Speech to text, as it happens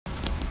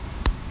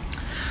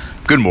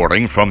Good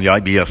morning from the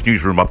IBS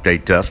Newsroom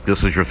Update Desk.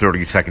 This is your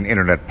 30-second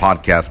Internet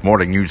Podcast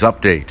Morning News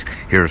Update.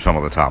 Here are some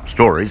of the top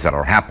stories that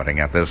are happening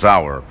at this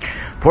hour.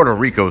 Puerto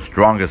Rico's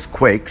strongest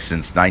quake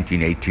since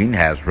 1918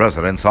 has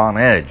residents on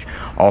edge.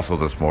 Also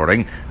this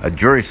morning, a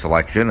jury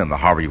selection in the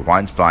Harvey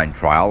Weinstein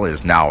trial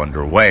is now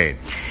underway.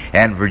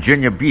 And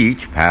Virginia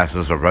Beach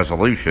passes a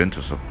resolution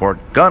to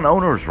support gun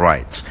owners'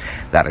 rights.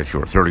 That is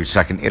your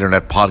 30-second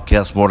Internet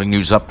Podcast Morning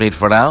News Update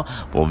for now.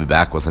 We'll be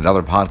back with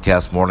another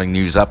Podcast Morning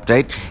News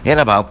Update in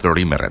about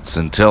 30 minutes.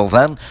 Until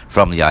then,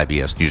 from the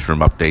IBS Newsroom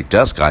Update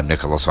Desk, I'm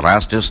Nicholas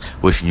Anastas,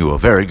 wishing you a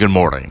very good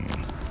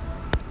morning.